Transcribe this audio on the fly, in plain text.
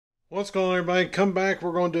What's going on, everybody? Come back.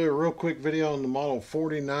 We're going to do a real quick video on the Model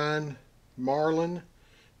 49 Marlin.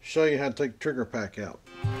 Show you how to take the trigger pack out.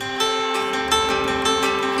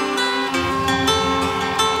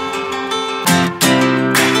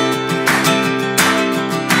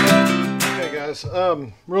 Okay guys,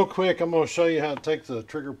 real quick I'm going to show you how to take the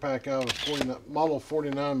trigger pack out of the Model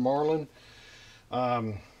 49 Marlin.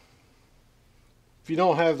 If you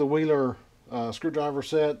don't have the Wheeler screwdriver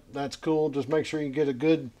set, that's cool. Just make sure you get a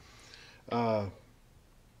good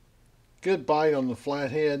bite on the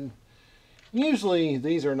flathead. Usually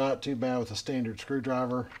these are not too bad with a standard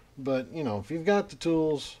screwdriver, but you know, if you've got the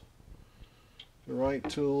tools, the right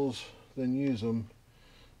tools, then use them.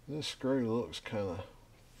 This screw looks kind of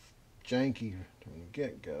janky from the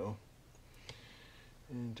get-go,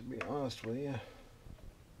 and to be honest with you,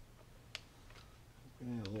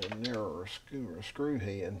 we need a little narrower screw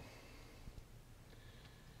head.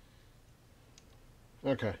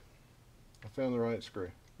 Okay, I found the right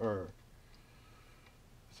screw, or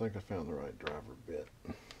I think I found the right driver bit.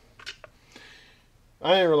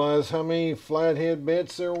 I didn't realize how many flathead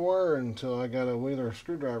bits there were until I got a Wheeler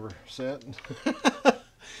screwdriver set.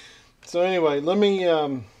 So anyway, let me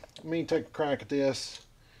take a crack at this.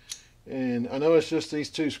 And I know it's just these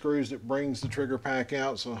two screws that brings the trigger pack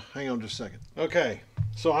out, so hang on just a second. Okay,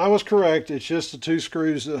 so I was correct. It's just the two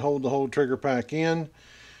screws that hold the whole trigger pack in.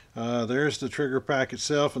 There's the trigger pack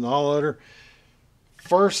itself and the all other.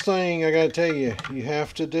 First thing I got to tell you, you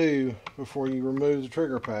have to do before you remove the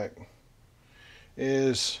trigger pack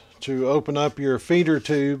is to open up your feeder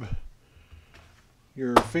tube,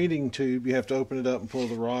 your feeding tube. You have to open it up and pull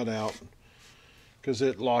the rod out because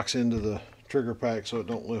it locks into the trigger pack so it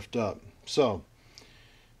don't lift up. So,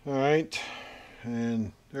 all right,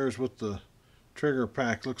 and there's what the trigger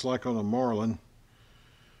pack looks like on a Marlin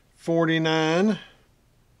 49.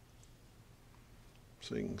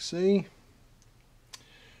 So you can see.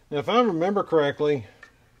 Now, if I remember correctly,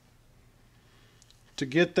 to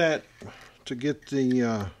get the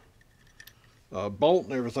bolt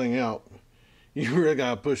and everything out, you really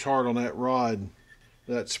got to push hard on that rod,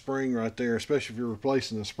 that spring right there, especially if you're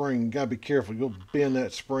replacing the spring. You got to be careful. You'll bend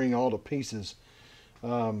that spring all to pieces.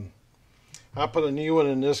 I put a new one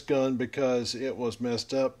in this gun because it was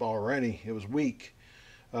messed up already. It was weak.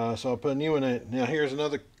 So I put a new one in it. Now, here's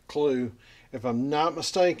another clue. If I'm not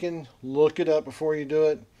mistaken, look it up before you do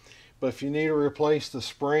it. But if you need to replace the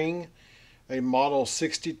spring, a Model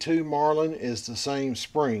 62 Marlin is the same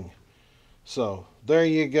spring. So there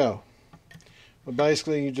you go. But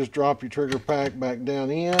basically you just drop your trigger pack back down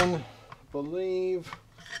in. I believe,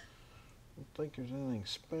 I don't think there's anything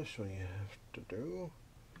special you have to do.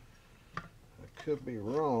 I could be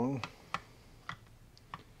wrong.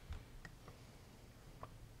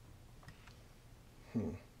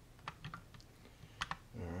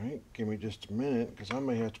 Alright, give me just a minute because I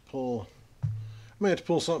may have to pull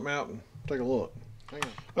something out and take a look. Hang on.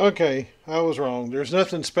 Okay, I was wrong. There's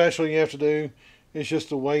nothing special you have to do. It's just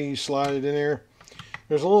the way you slide it in there.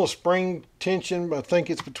 There's a little spring tension, but I think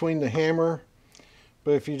it's between the hammer.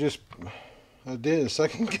 But if you just, I did a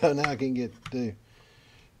second ago, now I can get to,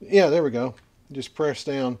 yeah, there we go. Just press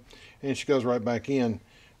down and she goes right back in.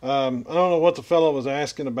 I don't know what the fellow was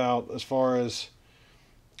asking about as far as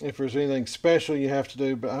if there's anything special you have to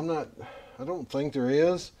do, but I don't think there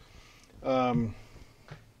is. Let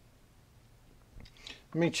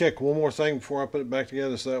me check one more thing before I put it back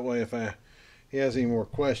together, so that way if he has any more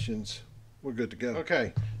questions, we're good to go.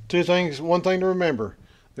 Okay, two things. One thing to remember,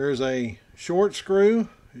 there's a short screw.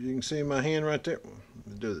 You can see in my hand right there. Let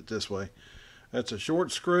me do it this way. That's a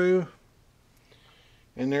short screw,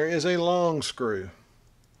 and there is a long screw.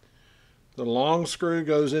 The long screw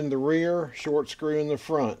goes in the rear, short screw in the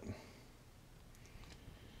front.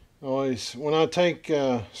 Always, when I take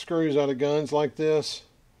screws out of guns like this,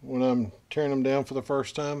 when I'm tearing them down for the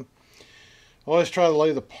first time, I always try to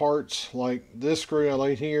lay the parts like this screw I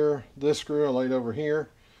laid here, this screw I laid over here,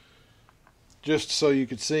 just so you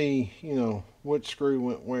could see, you know, which screw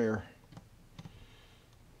went where.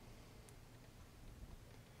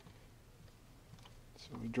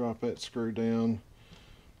 So we drop that screw down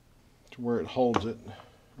to where it holds it.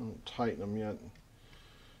 I don't tighten them yet.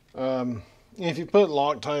 If you put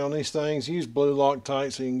Loctite on these things, use blue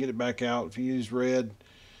Loctite so you can get it back out. If you use red,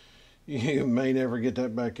 you may never get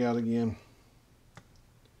that back out again.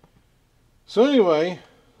 So anyway,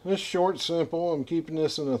 this short, simple. I'm keeping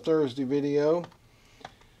this in a Thursday video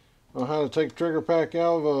on how to take the trigger pack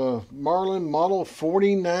out of a Marlin Model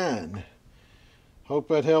 49. Hope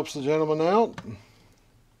that helps the gentleman out.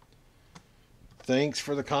 Thanks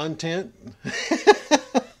for the content.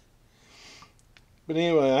 But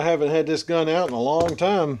anyway, I haven't had this gun out in a long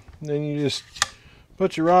time. Then you just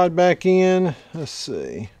put your rod back in. Let's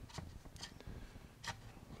see.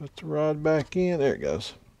 Put the rod back in. There it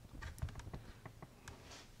goes.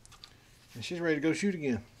 And she's ready to go shoot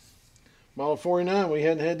again. Model 49, we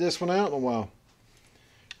hadn't had this one out in a while.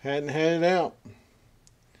 Hadn't had it out.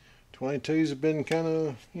 22s have been kind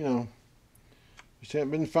of, you know, just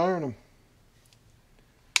haven't been firing them.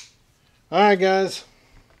 Alright guys,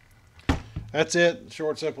 that's it.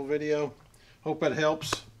 Short, simple video. Hope that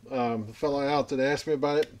helps. The fellow out that asked me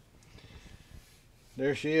about it,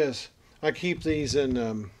 there she is. I keep these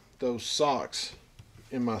in those socks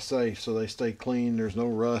in my safe so they stay clean. There's no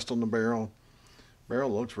rust on the barrel.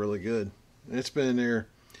 Barrel looks really good. It's been in there.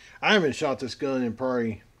 I haven't shot this gun in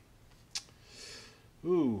probably,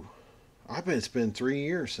 I bet it's been 3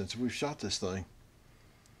 years since we've shot this thing.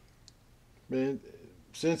 Been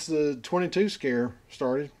since the 22 scare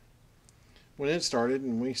started, when it started,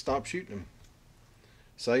 and we stopped shooting them.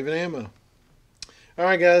 Saving ammo.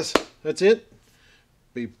 Alright guys, that's it.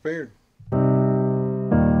 Be prepared.